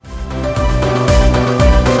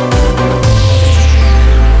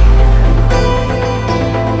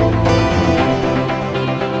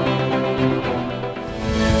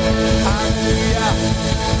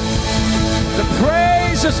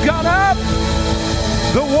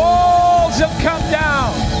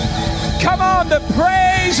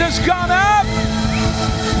praise has gone up.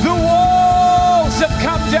 The walls have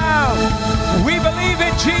come down. We believe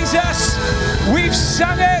it, Jesus. We've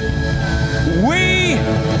sung it. We,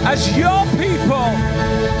 as your people,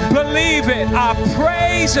 believe it. Our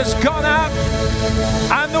praise has gone up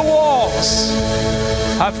and the walls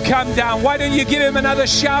have come down. Why don't you give him another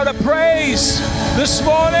shout of praise this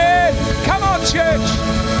morning? Come on, church.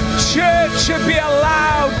 Church should be a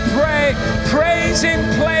loud praising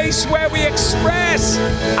place where we express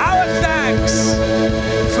our thanks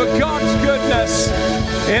for God's goodness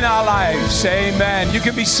in our lives. Amen. You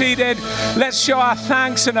can be seated. Let's show our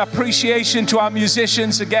thanks and appreciation to our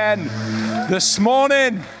musicians again this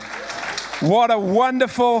morning. What a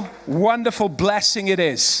wonderful, wonderful blessing it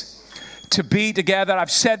is to be together.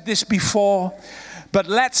 I've said this before, but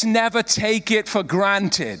let's never take it for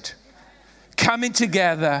granted. Coming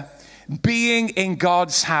together, being in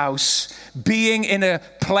God's house, being in a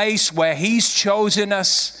place where he's chosen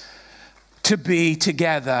us to be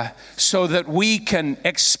together so that we can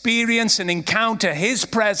experience and encounter his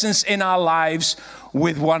presence in our lives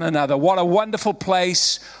with one another. What a wonderful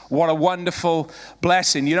place. What a wonderful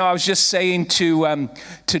blessing. You know, I was just saying to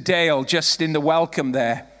Dale, just in the welcome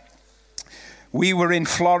there, we were in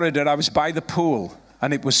Florida. I was by the pool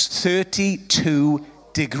and it was 32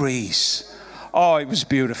 degrees. Oh, it was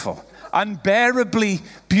beautiful. Unbearably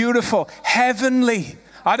beautiful. Heavenly.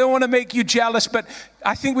 I don't want to make you jealous, but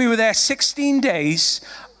I think we were there 14 days,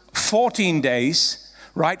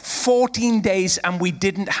 right? 14 days, and we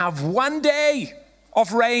didn't have one day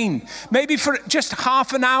of rain, maybe for just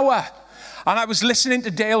half an hour. And I was listening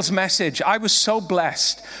to Dale's message. I was so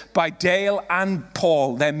blessed by Dale and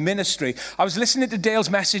Paul, their ministry. I was listening to Dale's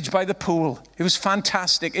message by the pool. It was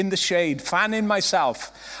fantastic, in the shade, fanning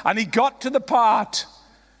myself. And he got to the part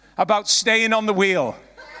about staying on the wheel.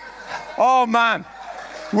 Oh, man.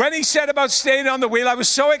 When he said about staying on the wheel, I was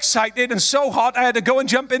so excited and so hot, I had to go and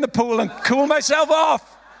jump in the pool and cool myself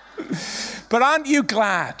off. But aren't you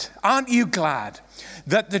glad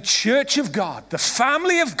that the church of God, the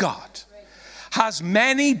family of God, has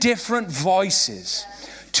many different voices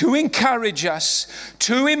to encourage us,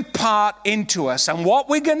 to impart into us, and what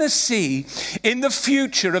we're going to see in the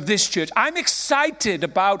future of this church. I'm excited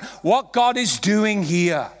about what God is doing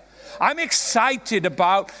here. I'm excited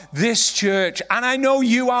about this church, and I know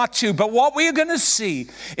you are too. But what we're going to see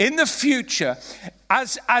in the future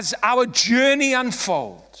as our journey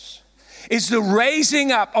unfolds is the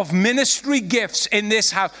raising up of ministry gifts in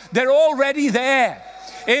this house. They're already there,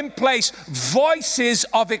 in place. Voices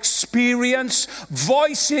of experience,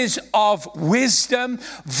 voices of wisdom,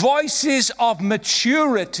 voices of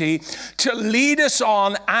maturity to lead us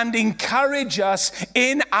on and encourage us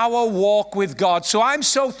in our walk with God. So I'm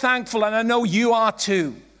so thankful, and I know you are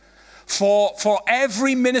too, for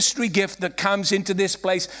every ministry gift that comes into this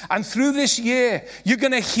place. And through this year, you're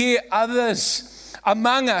going to hear others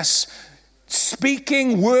among us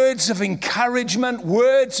speaking words of encouragement,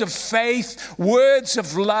 words of faith, words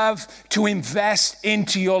of love to invest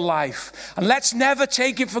into your life. And let's never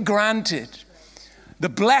take it for granted, the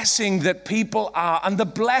blessing that people are and the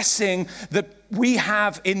blessing that we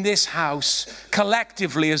have in this house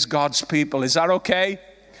collectively as God's people. Is that okay?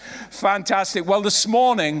 Fantastic. Well, this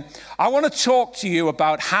morning, I want to talk to you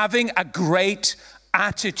about having a great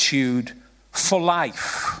attitude for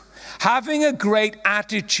life. Having a great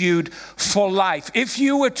attitude for life. If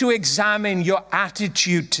you were to examine your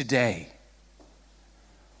attitude today,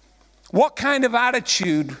 what kind of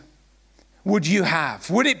attitude would you have?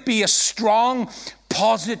 Would it be a strong,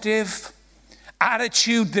 positive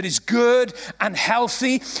attitude that is good and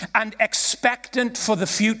healthy and expectant for the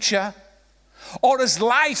future? Or has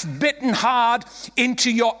life bitten hard into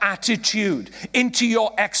your attitude, into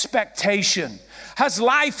your expectation? Has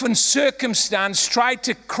life and circumstance tried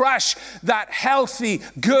to crush that healthy,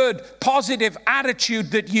 good, positive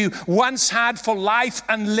attitude that you once had for life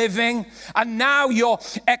and living? And now your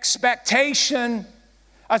expectation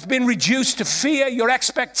has been reduced to fear. Your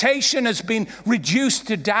expectation has been reduced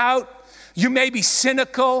to doubt. You may be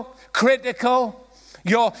cynical, critical.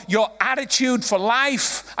 Your attitude for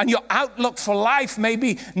life and your outlook for life may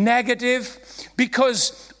be negative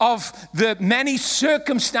because of the many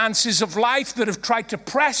circumstances of life that have tried to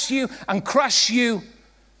press you and crush you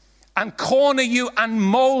and corner you and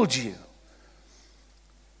mold you.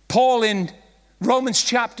 Paul in Romans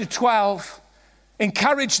chapter 12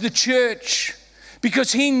 encouraged the church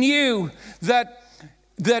because he knew that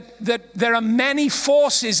there are many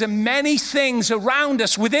forces and many things around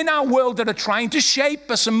us within our world that are trying to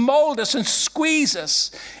shape us and mold us and squeeze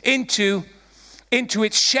us into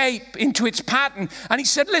its shape, into its pattern. And he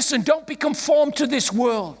said, listen, don't be conformed to this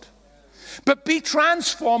world, but be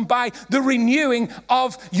transformed by the renewing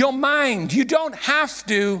of your mind. You don't have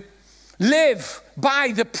to live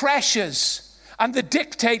by the pressures and the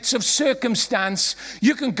dictates of circumstance.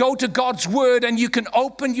 You can go to God's word and you can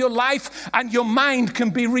open your life, and your mind can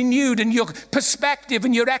be renewed, and your perspective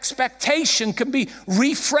and your expectation can be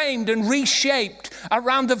reframed and reshaped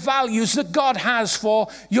around the values that God has for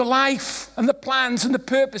your life and the plans and the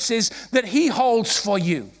purposes that he holds for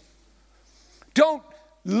you. Don't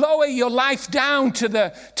lower your life down to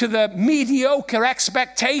the mediocre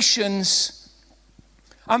expectations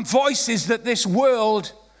and voices that this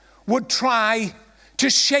world would try to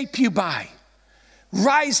shape you by.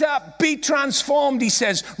 Rise up, be transformed, he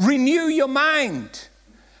says. Renew your mind.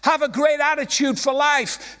 Have a great attitude for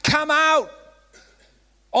life. Come out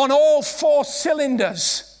on all 4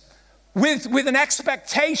 cylinders with an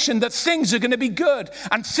expectation that things are going to be good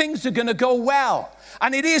and things are going to go well.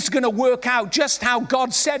 And it is going to work out just how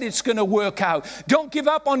God said it's going to work out. Don't give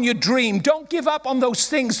up on your dream. Don't give up on those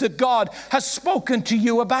things that God has spoken to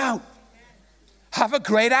you about. Have a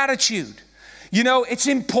great attitude. You know, it's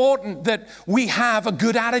important that we have a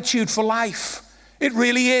good attitude for life. It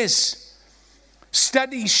really is.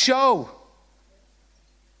 Studies show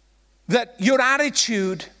that your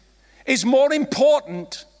attitude is more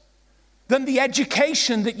important than the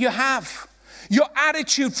education that you have. Your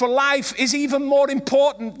attitude for life is even more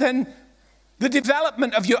important than the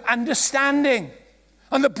development of your understanding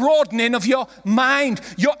and the broadening of your mind.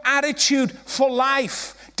 Your attitude for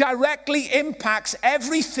life directly impacts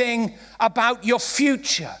everything about your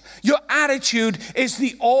future. Your attitude is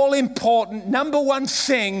the all-important number one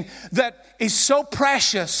thing that is so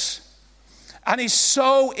precious and is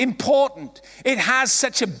so important. It has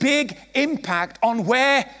such a big impact on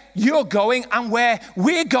where you're going and where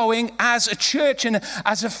we're going as a church and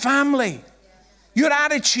as a family. Your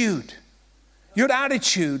attitude,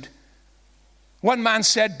 one man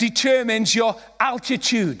said, determines your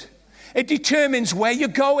altitude. It determines where you're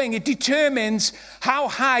going. It determines how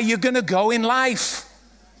high you're going to go in life.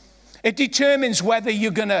 It determines whether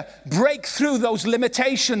you're going to break through those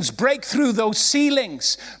limitations, break through those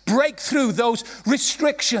ceilings, break through those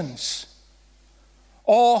restrictions,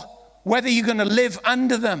 or whether you're going to live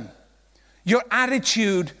under them. Your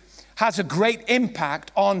attitude has a great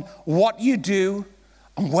impact on what you do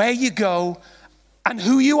and where you go and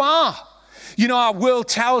who you are. You know, our world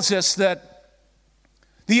tells us that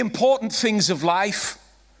the important things of life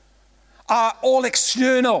are all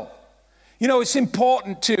external. You know, it's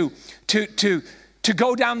important to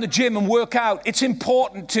go down the gym and work out. It's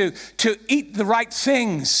important to eat the right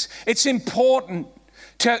things. It's important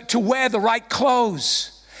to wear the right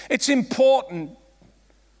clothes. It's important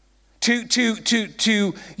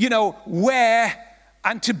to wear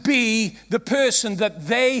and to be the person that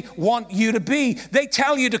they want you to be. They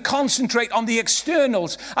tell you to concentrate on the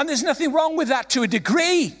externals, and there's nothing wrong with that to a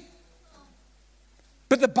degree.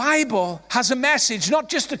 But the Bible has a message, not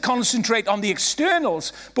just to concentrate on the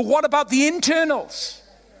externals, but what about the internals?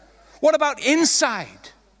 What about inside?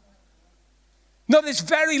 No, there's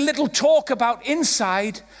very little talk about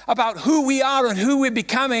inside, about who we are and who we're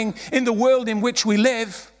becoming in the world in which we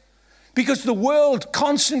live. Because the world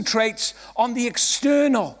concentrates on the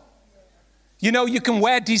external. You know, you can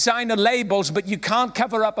wear designer labels, but you can't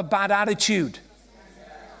cover up a bad attitude.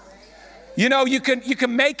 You know, you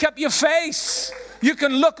can make up your face. You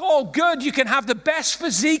can look all good. You can have the best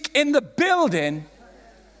physique in the building.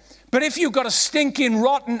 But if you've got a stinking,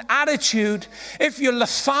 rotten attitude, if you're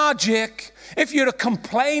lethargic, if you're a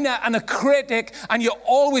complainer and a critic, and you're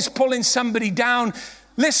always pulling somebody down,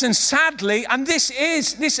 listen, sadly, and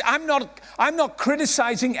I'm not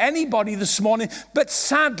criticizing anybody this morning, but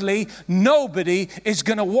sadly, nobody is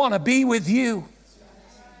going to want to be with you.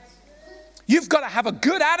 You've got to have a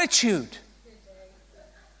good attitude.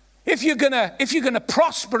 If you're going to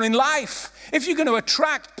prosper in life, if you're going to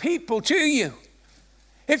attract people to you,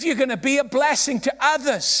 if you're going to be a blessing to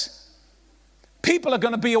others, people are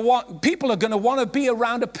going to want to be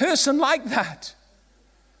around a person like that.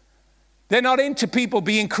 They're not into people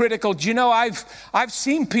being critical. Do you know, I've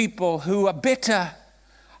seen people who are bitter.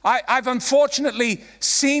 I've unfortunately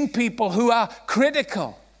seen people who are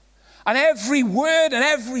critical. And every word and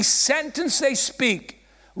every sentence they speak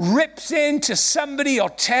rips into somebody or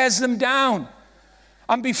tears them down.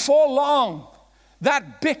 And before long,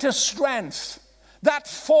 that bitter strength, that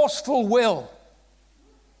forceful will,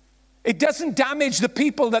 it doesn't damage the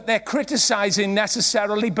people that they're criticizing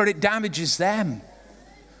necessarily, but it damages them.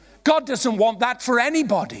 God doesn't want that for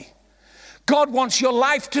anybody. God wants your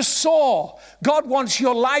life to soar. God wants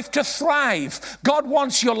your life to thrive. God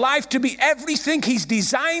wants your life to be everything He's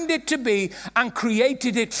designed it to be and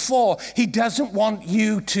created it for. He doesn't want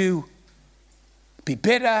you to be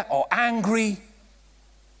bitter or angry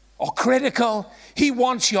or critical. He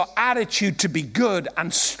wants your attitude to be good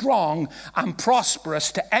and strong and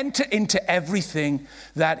prosperous, to enter into everything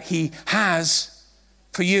that He has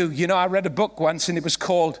for you. You know, I read a book once and it was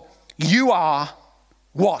called You Are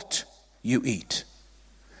What You Eat.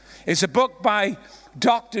 It's a book by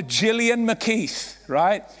Dr. Gillian McKeith,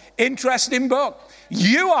 right? Interesting book.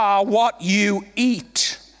 You are what you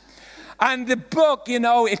eat. And the book, you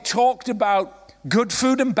know, it talked about good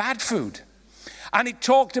food and bad food. And it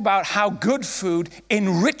talked about how good food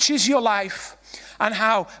enriches your life and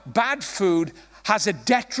how bad food has a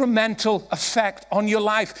detrimental effect on your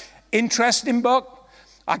life. Interesting book.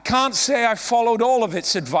 I can't say I followed all of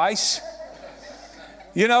its advice.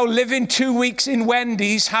 You know, living 2 weeks in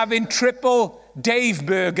Wendy's, having triple Dave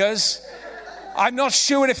burgers. I'm not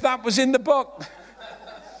sure if that was in the book.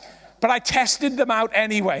 But I tested them out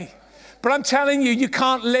anyway. But I'm telling you, you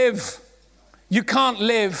can't live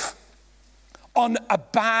on a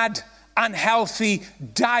bad, unhealthy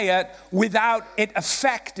diet without it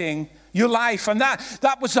affecting your life. And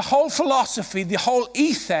that was the whole philosophy, the whole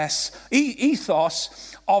ethos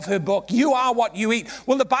of her book. You are what you eat.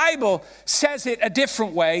 Well, the Bible says it a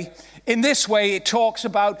different way. In this way, it talks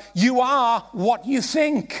about you are what you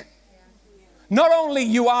think. Not only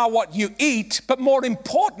you are what you eat, but more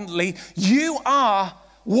importantly, you are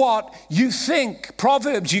what you think.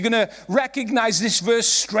 Proverbs, you're going to recognize this verse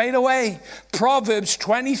straight away. Proverbs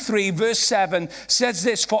 23 verse 7 says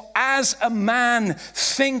this, for as a man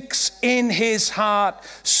thinks in his heart,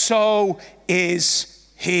 so is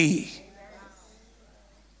he.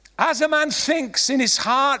 As a man thinks in his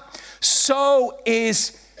heart, so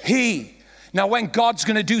is he. Now, when God's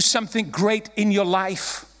going to do something great in your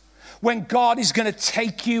life, when God is going to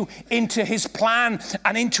take you into His plan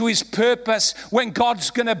and into His purpose, when God's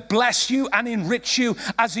going to bless you and enrich you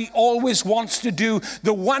as He always wants to do,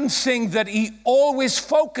 the one thing that He always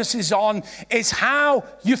focuses on is how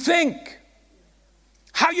you think.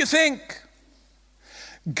 How you think.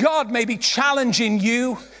 God may be challenging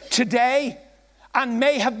you today and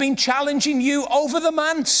may have been challenging you over the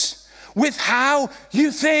months with how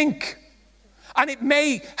you think. And it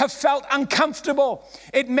may have felt uncomfortable.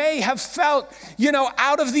 It may have felt,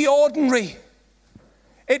 out of the ordinary.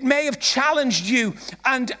 It may have challenged you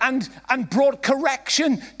and brought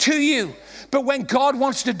correction to you. But when God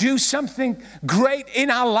wants to do something great in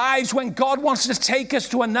our lives, when God wants to take us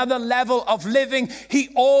to another level of living, He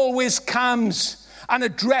always comes and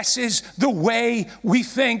addresses the way we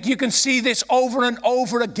think. You can see this over and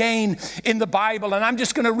over again in the Bible. And I'm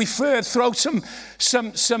just going to throw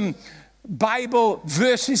some Bible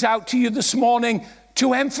verses out to you this morning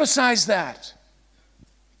to emphasize that.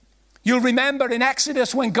 You'll remember in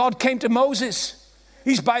Exodus when God came to Moses,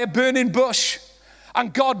 he's by a burning bush,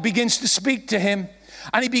 and God begins to speak to him,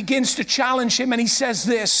 and He begins to challenge him, and He says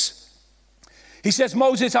this. He says,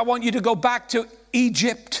 Moses, I want you to go back to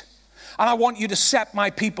Egypt, and I want you to set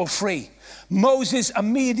my people free. Moses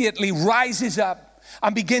immediately rises up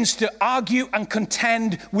and begins to argue and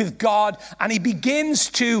contend with God. And he begins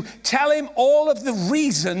to tell him all of the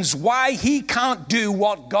reasons why he can't do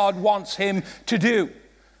what God wants him to do.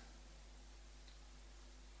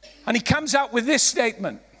 And he comes out with this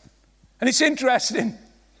statement. And it's interesting.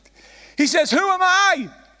 He says, who am I?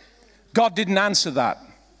 God didn't answer that.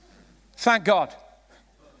 Thank God.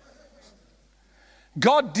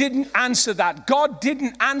 God didn't answer that. God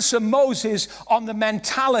didn't answer Moses on the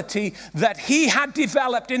mentality that he had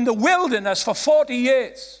developed in the wilderness for 40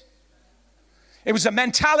 years. It was a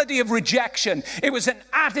mentality of rejection. It was an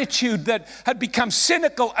attitude that had become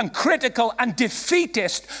cynical and critical and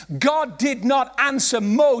defeatist. God did not answer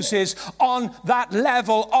Moses on that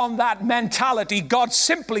level, on that mentality. God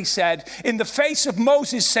simply said, in the face of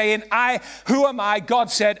Moses saying, who am I? God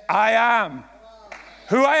said, I am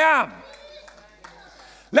who I am.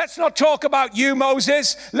 Let's not talk about you,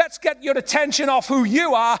 Moses. Let's get your attention off who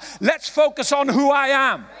you are. Let's focus on who I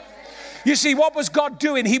am. You see, what was God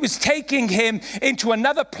doing? He was taking him into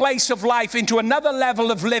another place of life, into another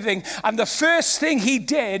level of living. And the first thing He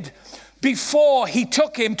did before He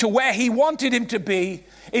took him to where He wanted him to be,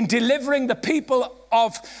 in delivering the people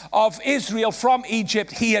of Israel from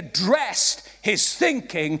Egypt, He addressed his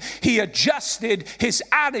thinking. He adjusted his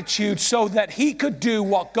attitude so that he could do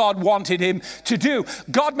what God wanted him to do.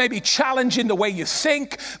 God may be challenging the way you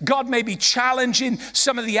think. God may be challenging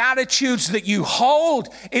some of the attitudes that you hold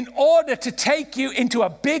in order to take you into a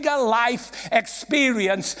bigger life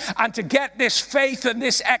experience and to get this faith and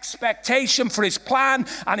this expectation for his plan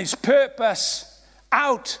and his purpose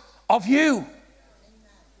out of you.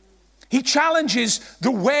 He challenges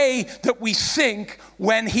the way that we think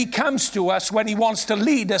when he comes to us, when he wants to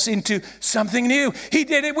lead us into something new. He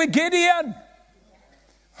did it with Gideon.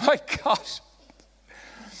 My God.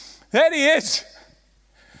 There he is,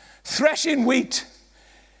 threshing wheat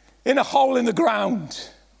in a hole in the ground.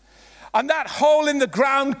 And that hole in the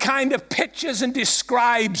ground kind of pictures and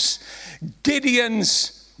describes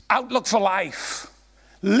Gideon's outlook for life.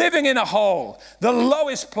 Living in a hole, the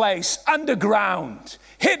lowest place, underground,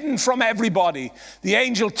 hidden from everybody. The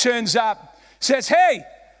angel turns up, says, hey,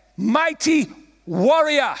 mighty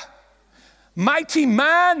warrior, mighty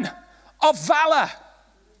man of valor.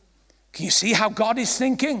 Can you see how God is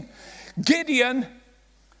thinking? Gideon,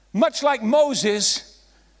 much like Moses,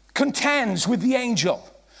 contends with the angel,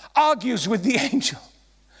 argues with the angel.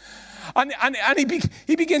 And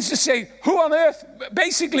he begins to say, who on earth,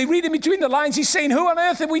 basically reading between the lines, he's saying, who on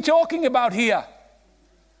earth are we talking about here?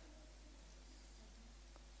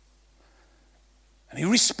 And he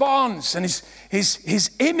responds, and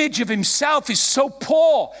his image of himself is so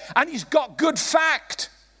poor, and he's got good fact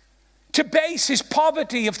to base his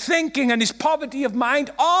poverty of thinking and his poverty of mind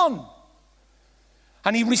on.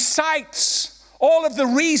 And he recites all of the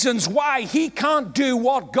reasons why he can't do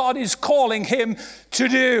what God is calling him to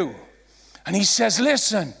do. And he says,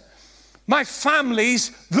 listen, my family's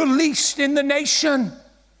the least in the nation.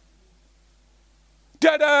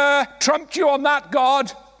 Da-da, trumped you on that,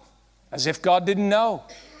 God. As if God didn't know.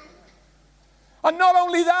 And not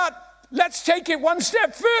only that, let's take it one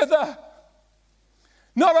step further.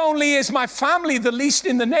 Not only is my family the least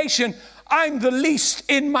in the nation, I'm the least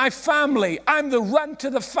in my family. I'm the runt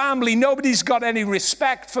of the family. Nobody's got any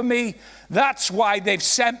respect for me. That's why they've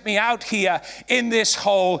sent me out here in this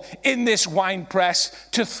hole, in this wine press,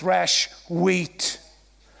 to thresh wheat.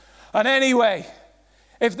 And anyway,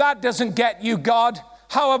 if that doesn't get you, God,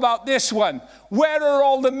 how about this one? Where are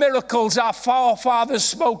all the miracles our forefathers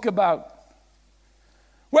spoke about?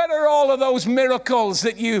 Where are all of those miracles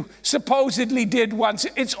that you supposedly did once?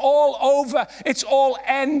 It's all over. It's all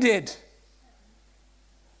ended.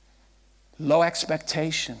 Low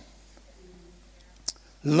expectation.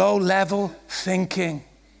 Low level thinking.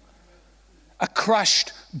 A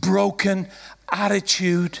crushed, broken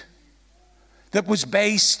attitude that was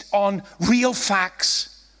based on real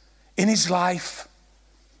facts in his life.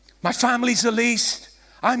 My family's the least.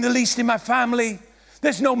 I'm the least in my family.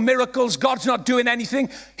 There's no miracles. God's not doing anything.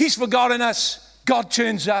 He's forgotten us. God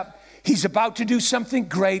turns up. He's about to do something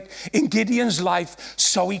great in Gideon's life.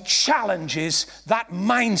 So he challenges that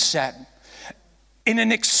mindset in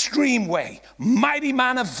an extreme way. Mighty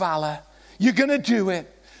man of valor. You're going to do it.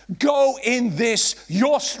 Go in this,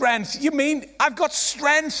 your strength. You mean I've got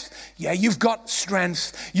strength? Yeah, you've got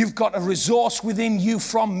strength. You've got a resource within you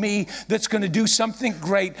from me that's going to do something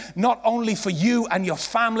great, not only for you and your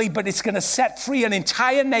family, but it's going to set free an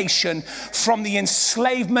entire nation from the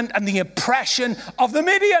enslavement and the oppression of the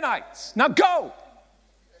Midianites. Now go.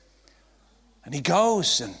 And he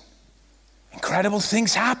goes, and incredible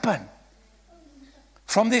things happen.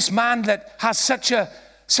 From this man that has such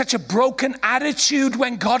a broken attitude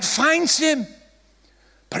when God finds him.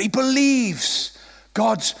 But he believes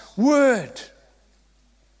God's word.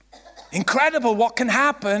 Incredible what can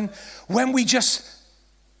happen when we just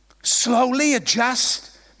slowly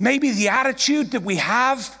adjust maybe the attitude that we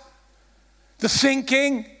have, the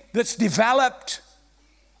thinking that's developed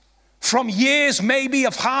from years maybe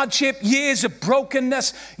of hardship, years of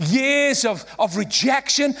brokenness, years of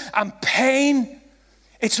rejection and pain.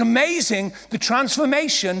 It's amazing the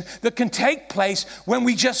transformation that can take place when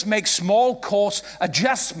we just make small course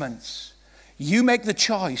adjustments. You make the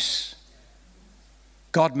choice.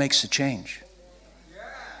 God makes the change.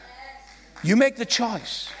 You make the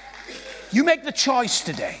choice. You make the choice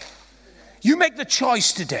today. You make the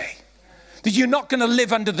choice today that you're not going to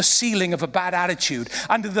live under the ceiling of a bad attitude,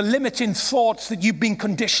 under the limiting thoughts that you've been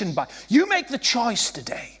conditioned by. You make the choice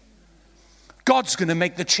today. God's going to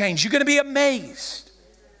make the change. You're going to be amazed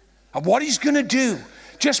at what he's going to do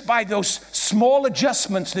just by those small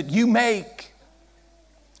adjustments that you make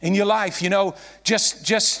in your life. You know, just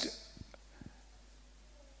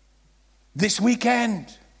this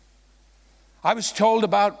weekend, I was told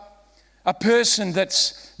about a person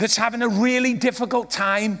that's having a really difficult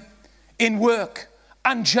time in work,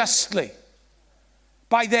 unjustly.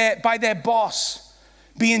 by their boss,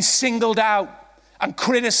 being singled out and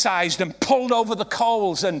criticized and pulled over the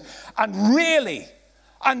coals and really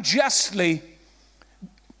unjustly,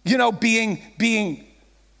 being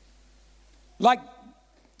like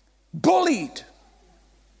bullied,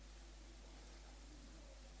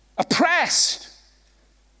 oppressed.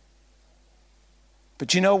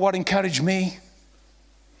 But you know what encouraged me?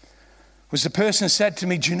 Was the person said to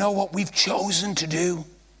me, do you know what we've chosen to do?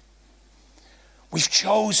 We've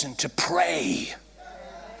chosen to pray.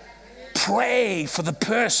 Pray for the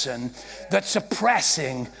person that's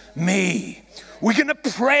oppressing me. We're going to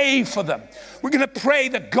pray for them. We're going to pray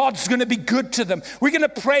that God's going to be good to them. We're going to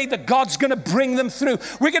pray that God's going to bring them through.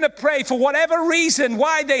 We're going to pray for whatever reason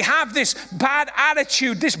why they have this bad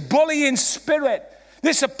attitude, this bullying spirit,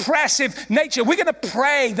 this oppressive nature. We're going to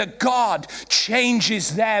pray that God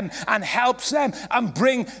changes them and helps them and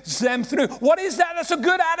brings them through. What is that? That's a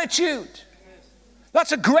good attitude.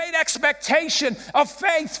 That's a great expectation of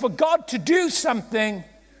faith for God to do something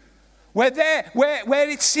where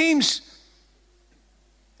it seems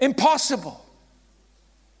impossible.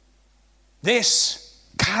 This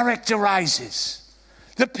characterizes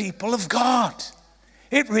the people of God.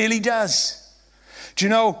 It really does. Do you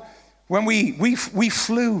know, when we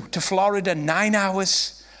flew to Florida 9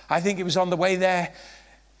 hours, I think it was on the way there,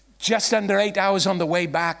 just under 8 hours on the way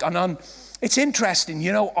back, it's interesting,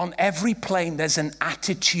 on every plane there's an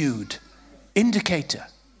attitude indicator.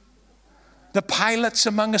 The pilots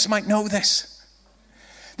among us might know this.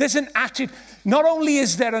 There's an attitude. Not only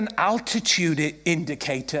is there an altitude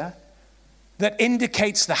indicator that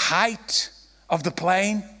indicates the height of the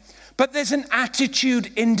plane, but there's an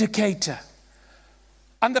attitude indicator.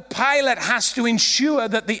 And the pilot has to ensure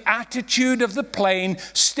that the attitude of the plane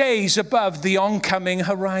stays above the oncoming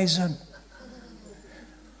horizon.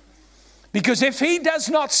 Because if he does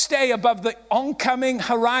not stay above the oncoming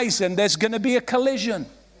horizon, there's going to be a collision.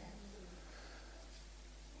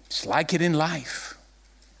 It's like it in life.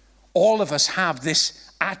 All of us have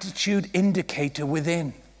this attitude indicator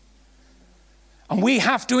within. And we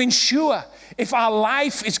have to ensure if our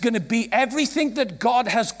life is going to be everything that God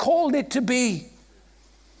has called it to be,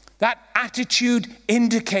 that attitude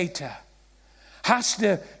indicator has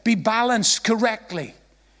to be balanced correctly.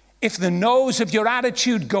 If the nose of your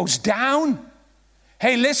attitude goes down,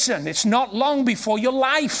 hey, listen, it's not long before your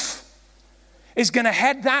life is going to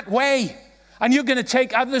head that way and you're going to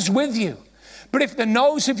take others with you. But if the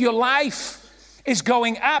nose of your life is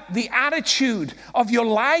going up, the attitude of your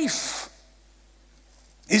life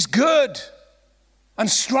is good and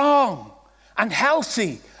strong and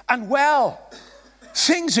healthy and well,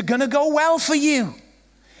 things are going to go well for you.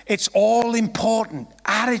 It's all important.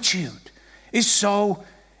 Attitude is so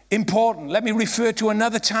important. Let me refer to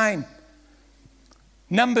another time.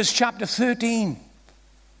 Numbers chapter 13.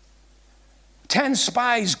 12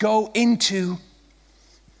 spies,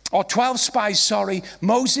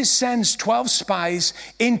 Moses sends 12 spies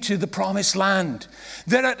into the promised land.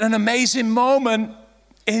 They're at an amazing moment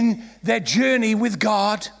in their journey with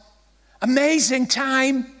God. Amazing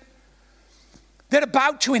time. They're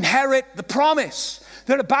about to inherit the promise.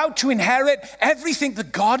 They're about to inherit everything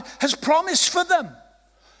that God has promised for them.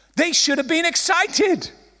 They should have been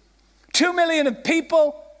excited. 2 million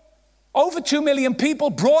people, over 2 million people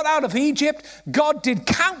brought out of Egypt. God did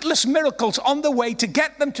countless miracles on the way to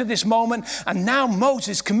get them to this moment. And now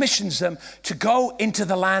Moses commissions them to go into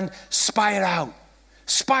the land, spy it out.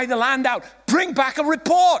 Spy the land out. Bring back a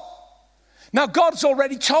report. Now God's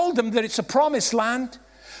already told them that it's a promised land.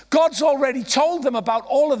 God's already told them about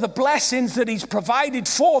all of the blessings that he's provided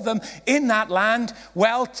for them in that land.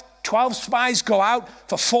 Well, 12 spies go out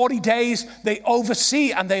for 40 days. They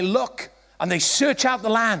oversee and they look and they search out the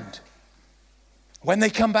land. When they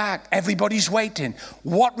come back, everybody's waiting.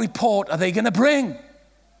 What report are they going to bring?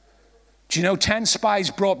 Do you know 10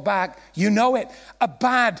 spies brought back? You know it. A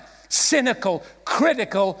bad, cynical,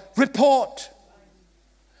 critical report.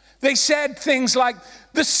 They said things like,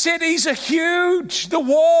 the cities are huge. The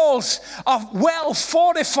walls are well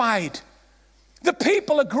fortified. The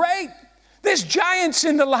people are great. There's giants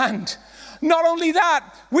in the land. Not only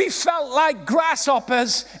that, we felt like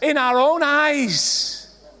grasshoppers in our own eyes.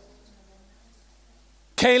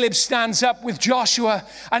 Caleb stands up with Joshua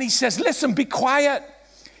and he says, listen, be quiet.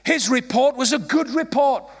 His report was a good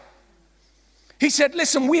report. He said,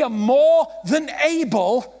 listen, we are more than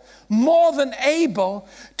able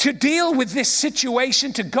to deal with this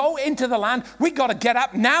situation, to go into the land. We got to get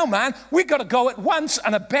up now, man. We got to go at once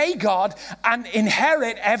and obey God and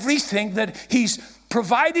inherit everything that he's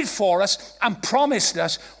provided for us and promised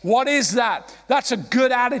us. What is that? That's a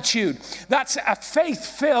good attitude. That's a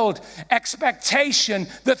faith-filled expectation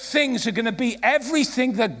that things are going to be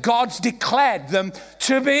everything that God's declared them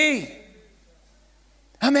to be.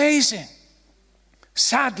 Amazing.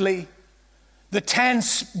 Sadly, the 10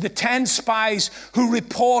 spies who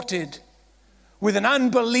reported with an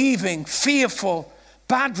unbelieving, fearful,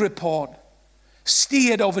 bad report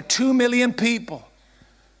steered over 2 million people.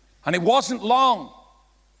 And it wasn't long,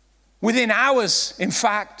 within hours, in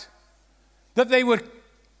fact, that they were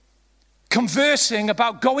conversing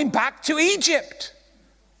about going back to Egypt.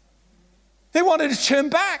 They wanted to turn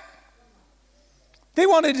back. They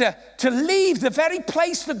wanted to leave the very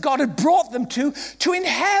place that God had brought them to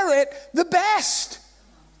inherit the best.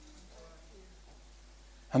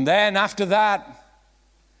 And then after that,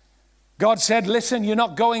 God said, listen, you're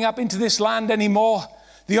not going up into this land anymore.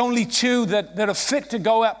 The only two that are fit to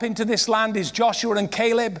go up into this land is Joshua and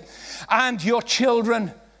Caleb and your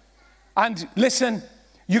children. And listen,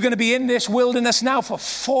 you're going to be in this wilderness now for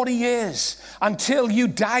 40 years until you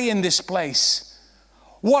die in this place.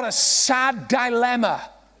 What a sad dilemma.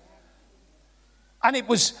 And it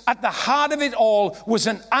was at the heart of it all was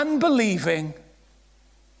an unbelieving,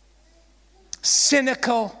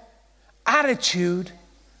 cynical attitude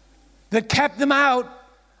that kept them out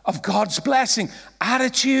of God's blessing.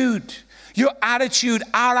 Attitude. Your attitude,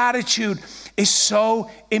 our attitude is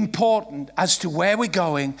so important as to where we're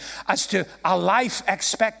going, as to our life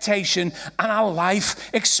expectation and our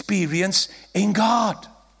life experience in God.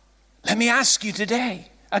 Let me ask you today,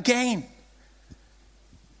 again,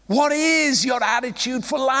 what is your attitude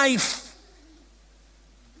for life?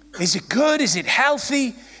 Is it good? Is it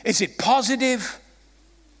healthy? Is it positive?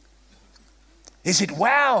 Is it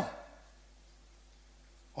well?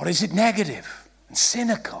 Or is it negative and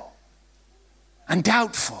cynical and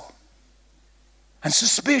doubtful and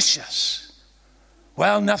suspicious?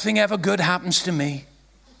 Well, nothing ever good happens to me.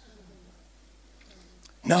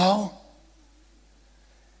 No.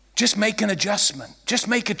 Just make an adjustment. Just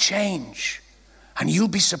make a change. And you'll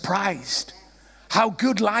be surprised how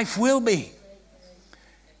good life will be.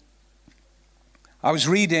 I was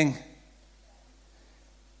reading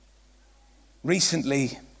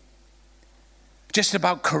recently just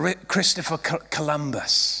about Christopher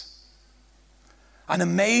Columbus, an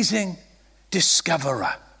amazing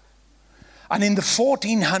discoverer. And in the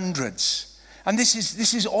 1400s, and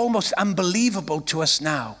this is almost unbelievable to us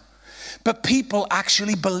now, but people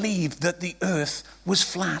actually believed that the earth was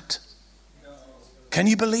flat. Can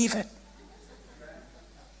you believe it?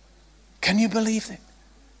 Can you believe it?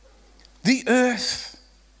 The earth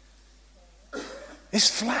is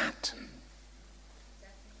flat.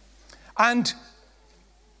 And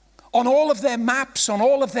on all of their maps, on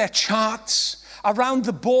all of their charts, around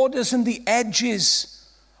the borders and the edges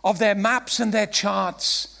of their maps and their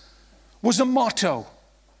charts was a motto,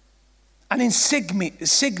 an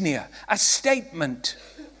insignia, a statement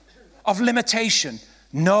of limitation: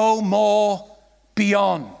 no more,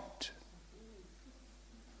 beyond.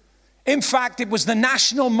 In fact, it was the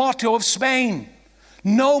national motto of Spain: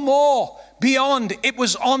 no more, beyond. It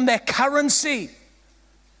was on their currency,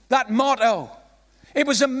 that motto. It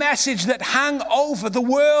was a message that hung over the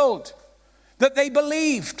world, that they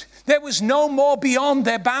believed there was no more beyond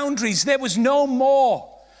their boundaries. There was no more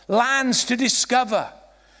lands to discover.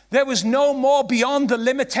 There was no more beyond the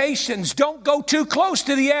limitations. Don't go too close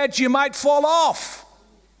to the edge, you might fall off.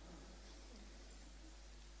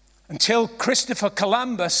 Until Christopher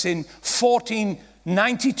Columbus in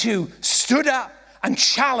 1492 stood up and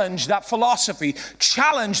challenged that philosophy,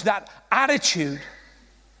 challenged that attitude.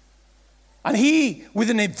 And he, with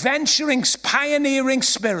an adventuring, pioneering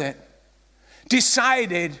spirit,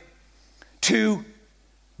 decided to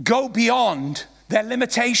go beyond their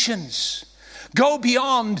limitations, go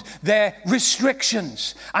beyond their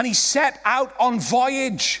restrictions. And he set out on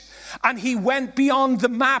voyage. And he went beyond the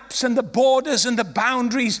maps and the borders and the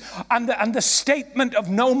boundaries and the statement of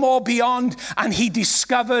no more beyond. And he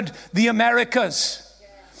discovered the Americas.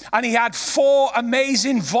 And he had 4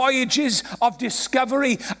 amazing voyages of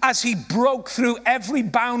discovery as he broke through every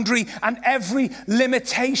boundary and every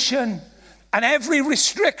limitation and every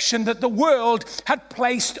restriction that the world had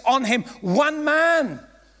placed on him. One man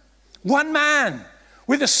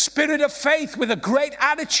with a spirit of faith, with a great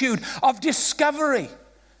attitude of discovery,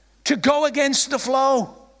 to go against the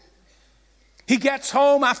flow. He gets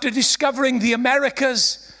home after discovering the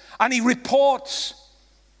Americas and he reports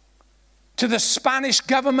to the Spanish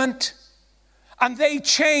government, and they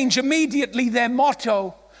change immediately their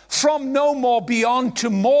motto from no more beyond to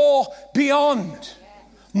more beyond.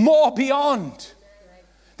 More beyond.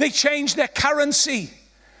 They changed their currency.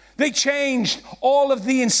 They changed all of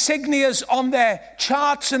the insignias on their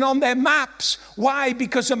charts and on their maps. Why?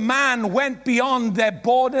 Because a man went beyond their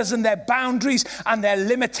borders and their boundaries and their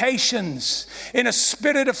limitations. In a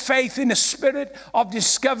spirit of faith, in a spirit of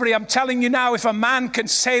discovery. I'm telling you now, if a man can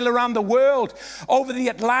sail around the world, over the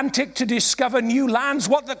Atlantic to discover new lands,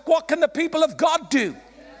 what can the people of God do?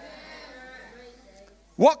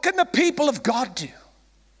 What can the people of God do?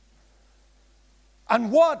 And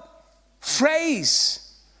what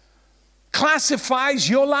phrase classifies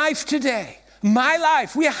your life today, my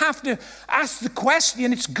life? We have to ask the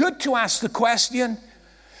question. It's good to ask the question.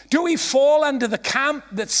 Do we fall under the camp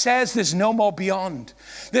that says there's no more beyond?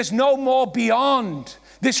 There's no more beyond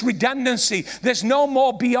this redundancy. There's no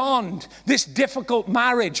more beyond this difficult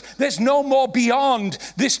marriage. There's no more beyond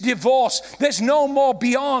this divorce. There's no more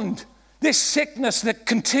beyond this sickness that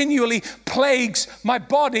continually plagues my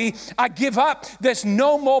body. I give up. There's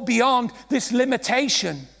no more beyond this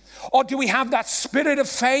limitation. Or do we have that spirit of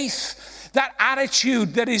faith, that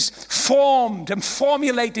attitude that is formed and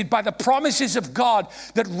formulated by the promises of God,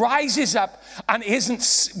 that rises up and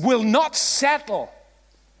will not settle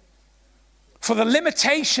for the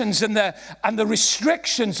limitations and the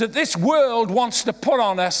restrictions that this world wants to put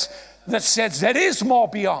on us, that says there is more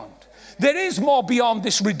beyond? There is more beyond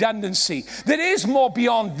this redundancy. There is more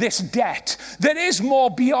beyond this debt. There is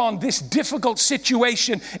more beyond this difficult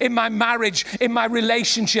situation in my marriage, in my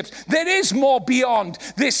relationships. There is more beyond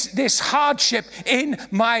this hardship in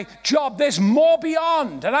my job. There's more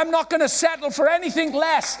beyond. And I'm not going to settle for anything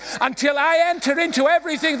less until I enter into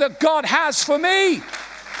everything that God has for me.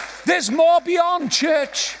 There's more beyond,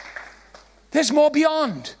 church. There's more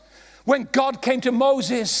beyond. When God came to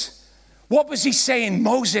Moses, what was he saying?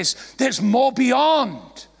 Moses, there's more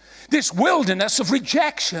beyond this wilderness of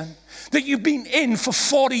rejection that you've been in for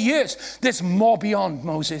 40 years. There's more beyond,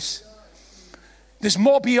 Moses. There's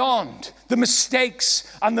more beyond the mistakes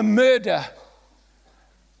and the murder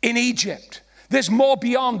in Egypt. There's more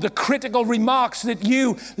beyond the critical remarks that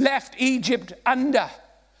you left Egypt under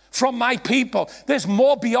from my people. There's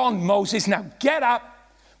more beyond, Moses. Now get up,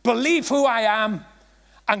 believe who I am,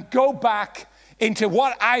 and go back into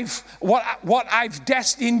what I've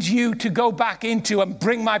destined you to go back into and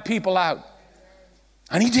bring my people out.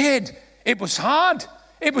 And he did. It was hard.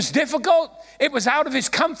 It was difficult. It was out of his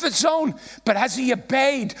comfort zone. But as he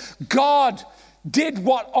obeyed, God did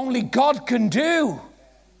what only God can do.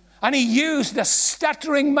 And he used the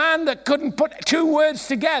stuttering man that couldn't put two words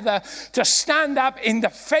together to stand up in the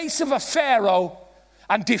face of a Pharaoh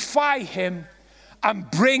and defy him and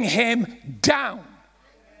bring him down.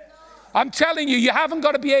 I'm telling you, you haven't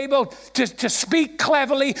got to be able to speak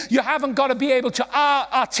cleverly. You haven't got to be able to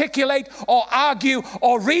articulate or argue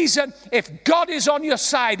or reason. If God is on your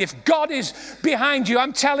side, if God is behind you,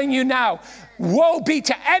 I'm telling you now, woe be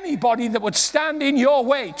to anybody that would stand in your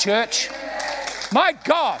way, church. My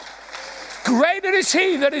God, greater is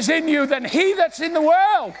he that is in you than he that's in the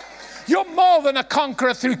world. You're more than a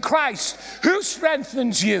conqueror through Christ, who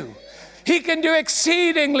strengthens you. He can do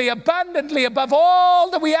exceedingly abundantly above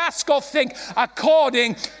all that we ask or think,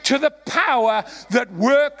 according to the power that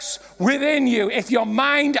works within you. If your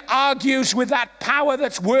mind argues with that power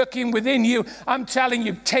that's working within you, I'm telling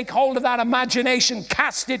you, take hold of that imagination,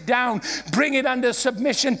 cast it down, bring it under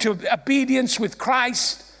submission to obedience with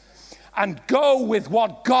Christ, and go with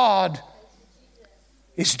what God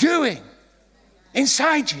is doing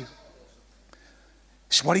inside you.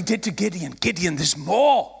 It's what he did to Gideon. Gideon, there's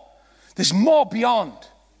more. There's more beyond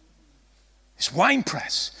this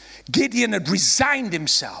winepress. Gideon had resigned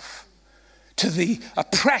himself to the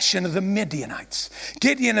oppression of the Midianites.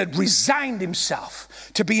 Gideon had resigned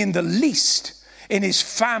himself to being the least in his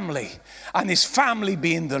family, and his family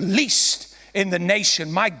being the least in the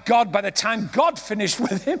nation. My God, by the time God finished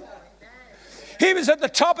with him, he was at the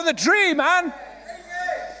top of the tree, man.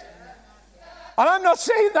 And I'm not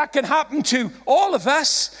saying that can happen to all of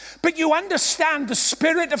us, but you understand the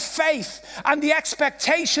spirit of faith and the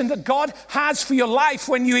expectation that God has for your life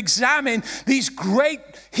when you examine these great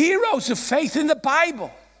heroes of faith in the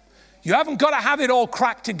Bible. You haven't got to have it all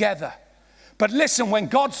cracked together. But listen, when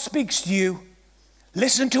God speaks to you,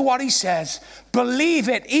 listen to what he says. Believe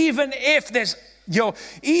it, even if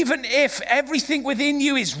everything within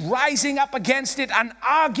you is rising up against it and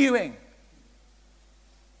arguing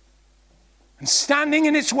and standing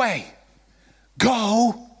in its way.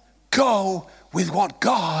 Go with what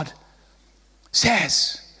God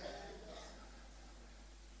says.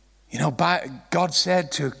 You know, God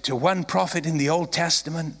said to one prophet in the Old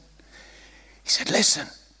Testament, he said, listen,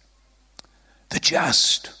 the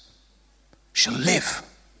just shall live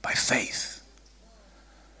by faith.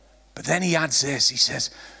 But then he adds this. He says,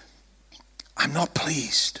 I'm not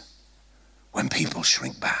pleased when people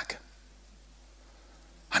shrink back.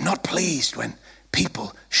 I'm not pleased when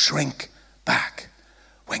people shrink back.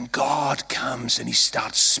 When God comes and he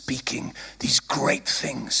starts speaking these great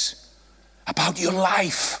things about your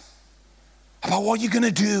life, about what you're going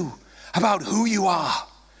to do, about who you are,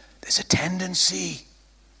 there's a tendency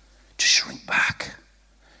to shrink back.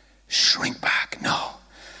 Shrink back. No,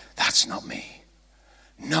 that's not me.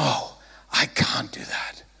 No, I can't do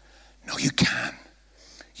that. No, you can.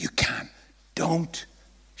 You can. Don't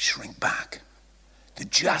shrink back. The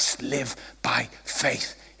just live by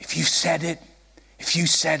faith. If you said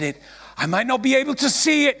it, I might not be able to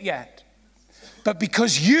see it yet, but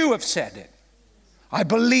because you have said it, I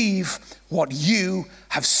believe what you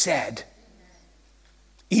have said.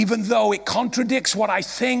 Even though it contradicts what I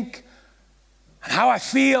think and how I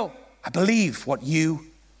feel, I believe what you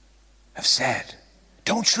have said.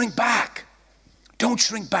 Don't shrink back. Don't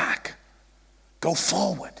shrink back. Go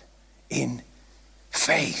forward in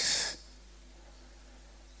faith.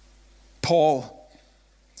 Paul,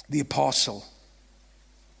 the apostle,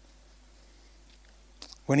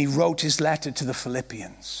 when he wrote his letter to the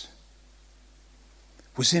Philippians,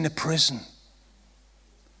 was in a prison,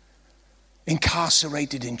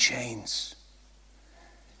 incarcerated in chains.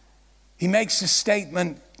 He makes a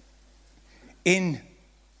statement in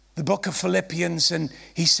the book of Philippians, and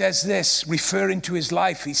he says this, referring to his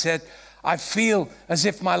life. He said, I feel as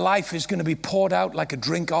if my life is going to be poured out like a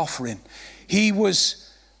drink offering. He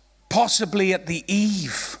was possibly at the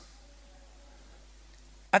eve,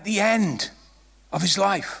 at the end of his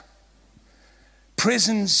life.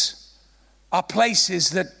 Prisons are places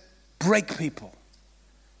that break people,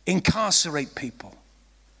 incarcerate people,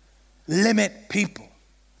 limit people.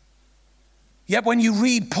 Yet when you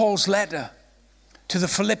read Paul's letter to the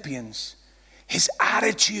Philippians, his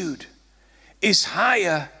attitude is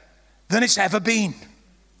higher than it's ever been.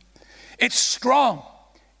 It's strong,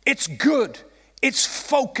 it's good, it's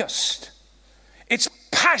focused, it's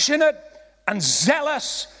passionate and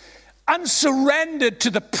zealous and surrendered to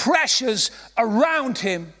the pressures around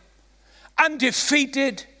him,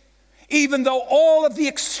 undefeated, even though all of the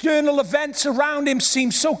external events around him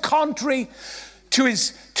seem so contrary to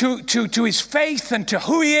his faith and to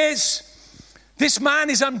who he is. This man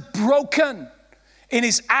is unbroken in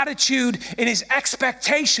his attitude, in his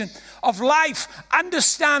expectation of life.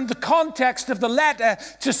 Understand the context of the letter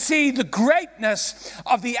to see the greatness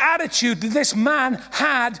of the attitude that this man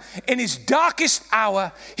had in his darkest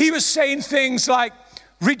hour. He was saying things like,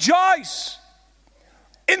 rejoice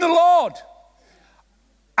in the Lord.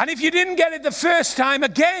 And if you didn't get it the first time,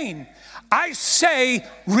 again, I say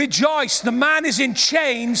rejoice. The man is in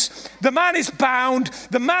chains. The man is bound.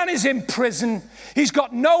 The man is in prison. He's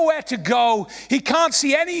got nowhere to go. He can't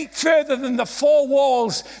see any further than the four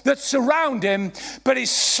walls that surround him. But his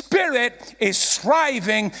spirit is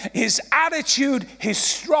thriving. His attitude is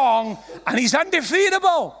strong. And he's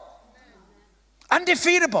undefeatable.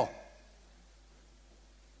 Undefeatable.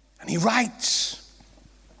 And he writes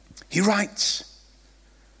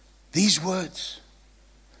these words.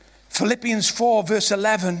 Philippians 4, verse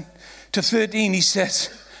 11 to 13, he says,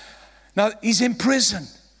 now he's in prison.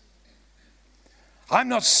 I'm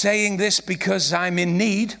not saying this because I'm in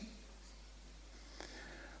need,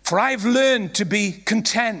 for I've learned to be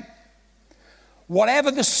content, whatever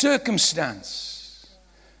the circumstance.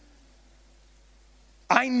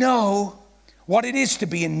 I know what it is to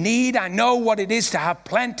be in need. I know what it is to have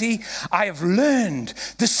plenty. I have learned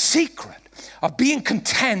the secret of being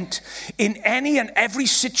content in any and every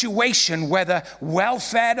situation, whether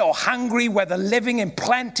well-fed or hungry, whether living in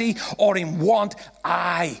plenty or in want.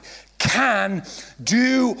 I can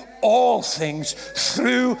do all things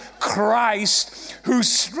through Christ who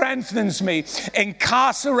strengthens me.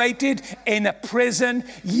 Incarcerated in a prison,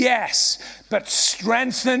 yes, but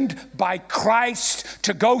strengthened by Christ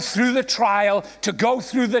to go through the trial, to go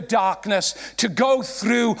through the darkness, to go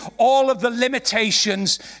through all of the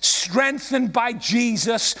limitations, strengthened by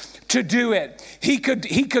Jesus to do it. He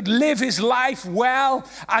could live his life well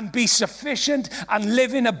and be sufficient and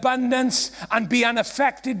live in abundance and be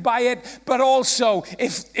unaffected by it. But also,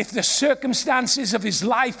 if the circumstances of his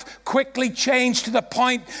life quickly changed to the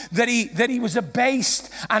point that he was abased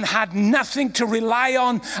and had nothing to rely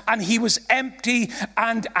on, and he was empty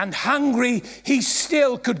and hungry, he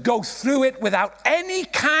still could go through it without any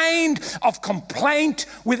kind of complaint,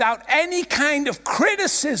 without any kind of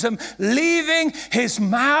criticism leaving his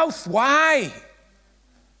mouth. Why?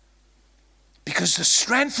 Because the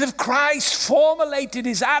strength of Christ formulated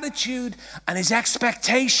his attitude and his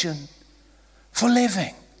expectation for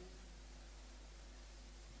living.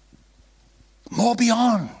 more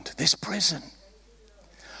beyond this prison,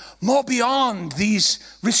 more beyond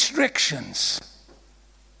these restrictions.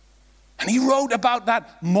 And he wrote about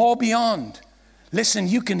that more beyond. Listen,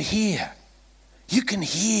 you can hear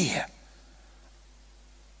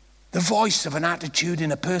the voice of an attitude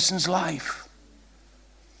in a person's life.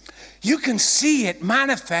 You can see it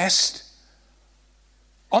manifest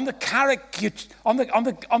on the character, on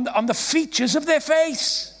the features of their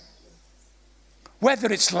face.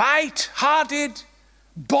 Whether it's light-hearted,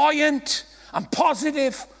 buoyant, and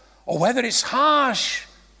positive, or whether it's harsh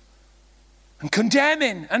and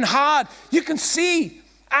condemning and hard. You can see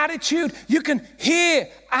attitude. You can hear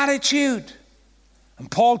attitude. And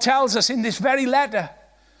Paul tells us in this very letter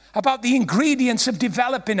about the ingredients of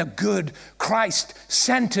developing a good,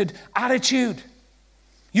 Christ-centered attitude.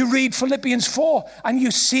 You read Philippians 4 and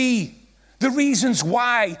you see the reasons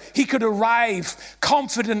why he could arrive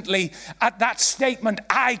confidently at that statement,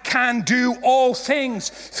 I can do all things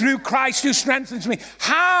through Christ who strengthens me.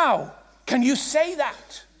 How can you say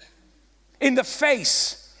that in the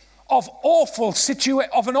face of an awful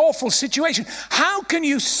situation? How can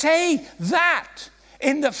you say that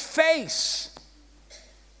in the face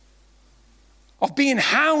of being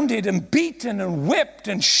hounded and beaten and whipped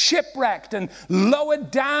and shipwrecked and lowered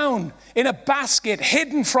down in a basket,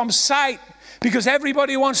 hidden from sight because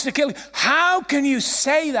everybody wants to kill you? How can you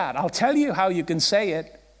say that? I'll tell you how you can say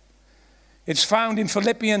it. It's found in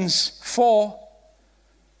Philippians 4,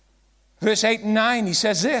 verse 8 and 9. He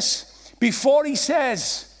says this, before he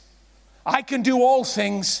says, I can do all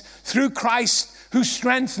things through Christ who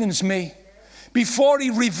strengthens me, before he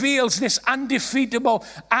reveals this undefeatable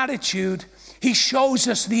attitude, he shows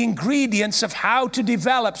us the ingredients of how to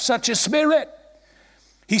develop such a spirit.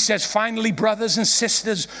 He says, finally, brothers and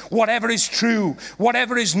sisters, whatever is true,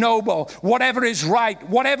 whatever is noble, whatever is right,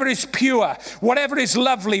 whatever is pure, whatever is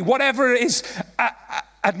lovely, whatever is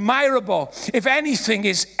admirable, if anything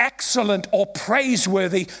is excellent or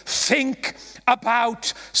praiseworthy, think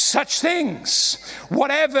about such things.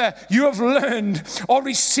 Whatever you have learned or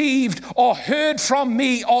received or heard from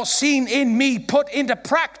me or seen in me, put into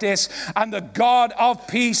practice, and the God of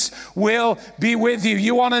peace will be with you.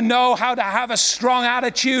 You want to know how to have a strong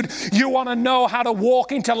attitude? You want to know how to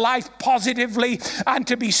walk into life positively and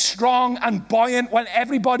to be strong and buoyant when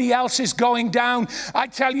everybody else is going down? I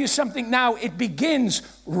tell you something now, it begins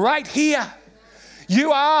right here.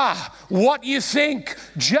 You are what you think,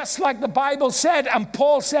 just like the Bible said. And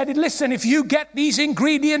Paul said, listen, if you get these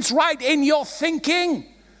ingredients right in your thinking,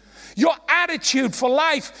 your attitude for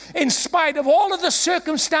life, in spite of all of the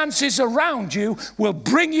circumstances around you, will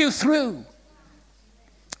bring you through.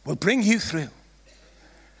 Will bring you through.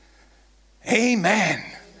 Amen.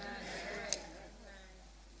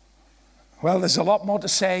 Well, there's a lot more to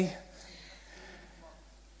say,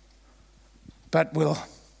 but we'll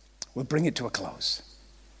bring it to a close.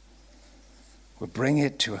 We'll bring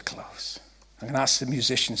it to a close. I'm going to ask the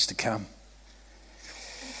musicians to come.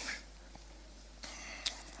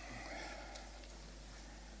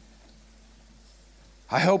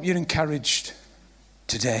 I hope you're encouraged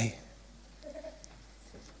today.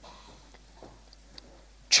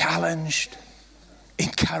 Challenged,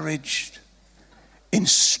 encouraged,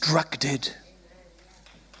 instructed.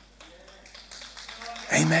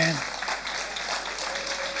 Amen.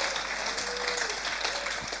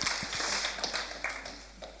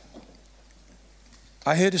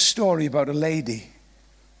 I heard a story about a lady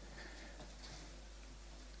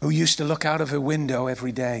who used to look out of her window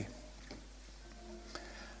every day.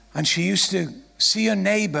 And she used to see her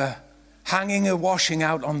neighbor hanging her washing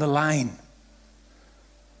out on the line.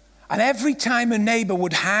 And every time her neighbor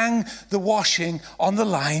would hang the washing on the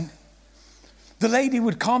line, the lady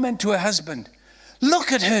would comment to her husband,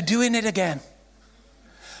 look at her doing it again.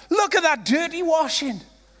 Look at that dirty washing.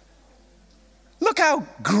 Look how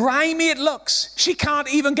grimy it looks. She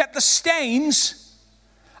can't even get the stains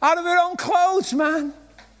out of her own clothes, man.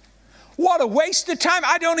 What a waste of time.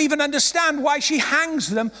 I don't even understand why she hangs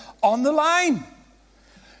them on the line.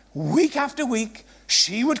 Week after week,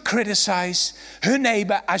 she would criticize her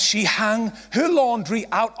neighbor as she hung her laundry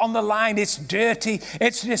out on the line. It's dirty,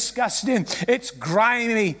 it's disgusting, it's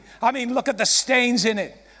grimy. I mean, look at the stains in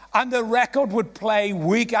it. And the record would play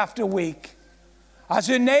week after week as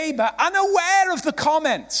her neighbor, unaware of the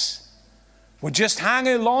comments, would just hang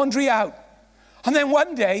her laundry out. And then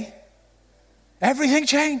one day, everything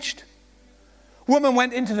changed. Woman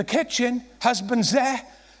went into the kitchen, husband's there.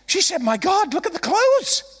 She said, my God, look at the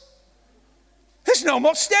clothes. There's no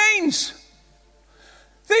more stains.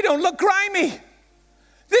 They don't look grimy.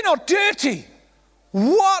 They're not dirty.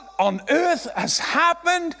 What on earth has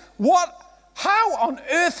happened? What How on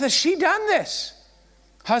earth has she done this?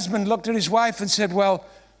 Husband looked at his wife and said, well,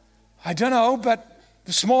 I don't know, but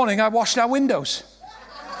this morning I washed our windows.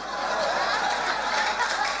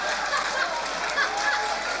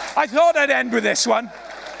 I thought I'd end with this one.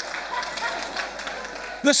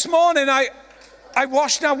 This morning I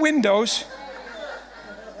washed our windows.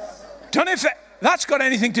 Don't know if that's got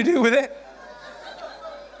anything to do with it.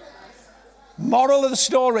 Moral of the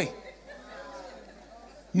story.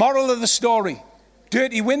 Moral of the story.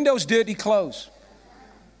 Dirty windows, dirty clothes.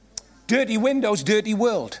 Dirty windows, dirty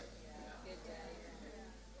world.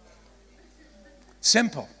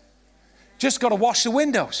 Simple. Just got to wash the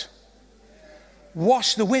windows.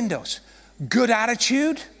 Wash the windows. Good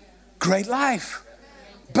attitude, great life.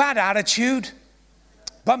 Bad attitude,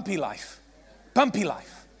 bumpy life. Bumpy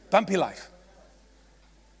life. Bumpy life.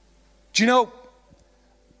 Do you know,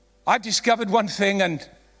 I've discovered one thing, and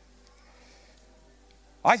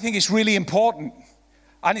I think it's really important,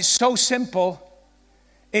 and it's so simple,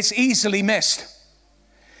 it's easily missed.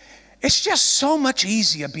 It's just so much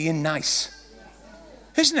easier being nice,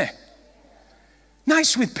 isn't it?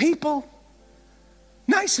 Nice with people,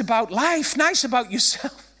 nice about life, nice about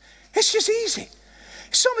yourself. It's just easy.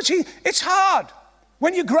 It's so much easier. It's hard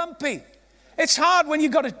when you're grumpy. It's hard when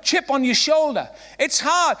you've got a chip on your shoulder. It's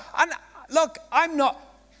hard. And look,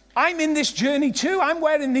 I'm in this journey too. I'm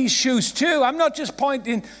wearing these shoes too. I'm not just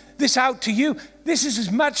pointing this out to you. This is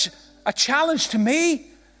as much a challenge to me,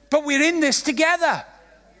 but we're in this together.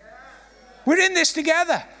 We're in this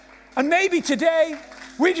together. And maybe today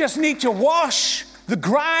we just need to wash the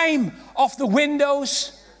grime off the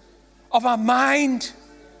windows of our mind,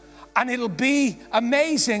 and it'll be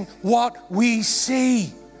amazing what we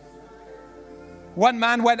see. One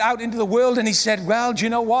man went out into the world and he said, well, do you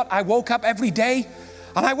know what? I woke up every day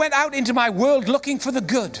and I went out into my world looking for the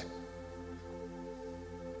good.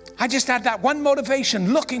 I just had that one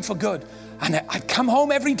motivation, looking for good. And I'd come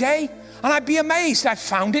home every day and I'd be amazed. I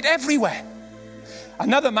found it everywhere.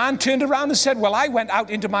 Another man turned around and said, well, I went out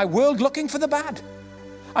into my world looking for the bad.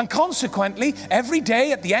 And consequently, every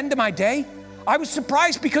day at the end of my day, I was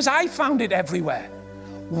surprised because I found it everywhere.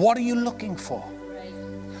 What are you looking for?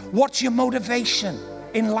 What's your motivation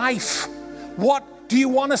in life? What do you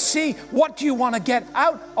want to see? What do you want to get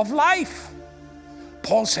out of life?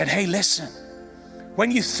 Paul said, hey, listen,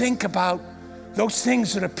 when you think about those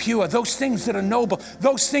things that are pure, those things that are noble,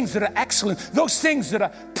 those things that are excellent, those things that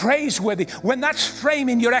are praiseworthy, when that's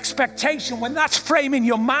framing your expectation, when that's framing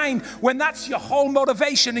your mind, when that's your whole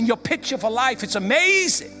motivation and your picture for life, it's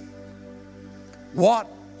amazing what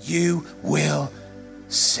you will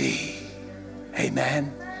see.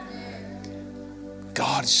 Amen.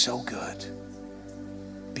 God's so good.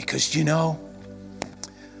 Because you know,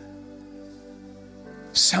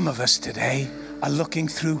 some of us today are looking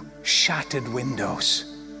through shattered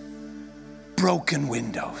windows, broken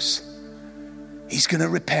windows. He's going to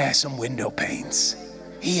repair some window panes.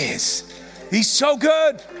 He is. He's so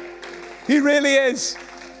good. He really is.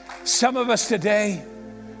 Some of us today,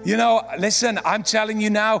 you know, listen, I'm telling you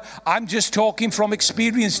now, I'm just talking from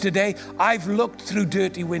experience today. I've looked through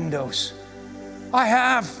dirty windows. I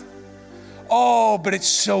have. Oh, but it's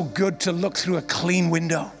so good to look through a clean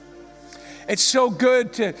window. It's so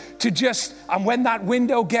good to just, and when that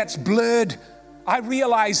window gets blurred, I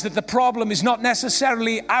realize that the problem is not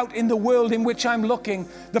necessarily out in the world in which I'm looking.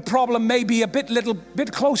 The problem may be a little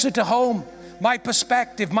bit closer to home. My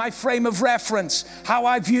perspective, my frame of reference, how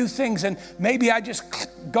I view things. And maybe I just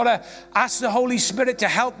got to ask the Holy Spirit to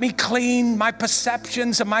help me clean my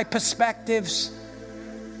perceptions and my perspectives.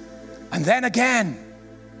 And then again,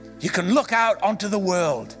 you can look out onto the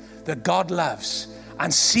world that God loves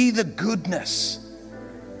and see the goodness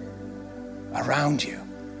around you.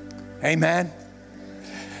 Amen.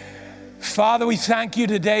 Father, we thank you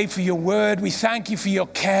today for your word. We thank you for your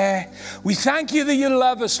care. We thank you that you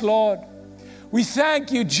love us, Lord. We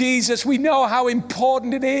thank you, Jesus. We know how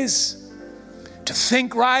important it is to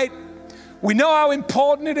think right. We know how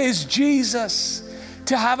important it is, Jesus,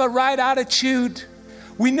 to have a right attitude.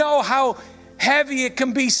 We know how heavy it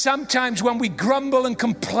can be sometimes when we grumble and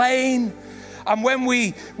complain and when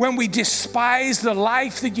we despise the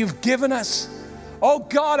life that you've given us. Oh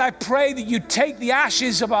God, I pray that you take the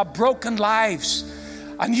ashes of our broken lives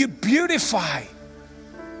and you beautify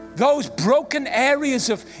those broken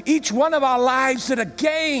areas of each one of our lives, that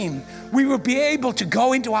again we will be able to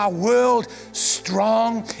go into our world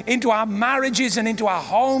strong, into our marriages and into our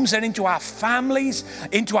homes and into our families,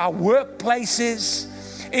 into our workplaces,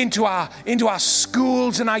 into our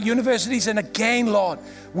schools and our universities. And again, Lord,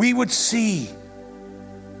 we would see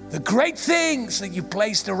the great things that you've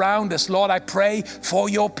placed around us. Lord, I pray for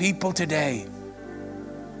your people today,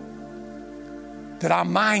 that our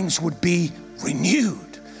minds would be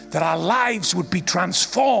renewed, that our lives would be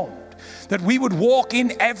transformed, that we would walk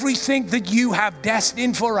in everything that you have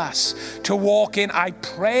destined for us to walk in. I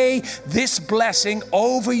pray this blessing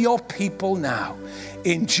over your people now,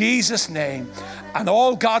 in Jesus' name. And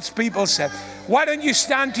all God's people said, why don't you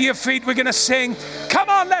stand to your feet? We're going to sing. Come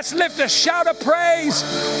on, let's lift a shout of praise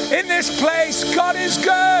in this place. God is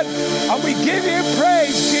good, and we give you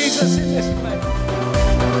praise, Jesus, in this place.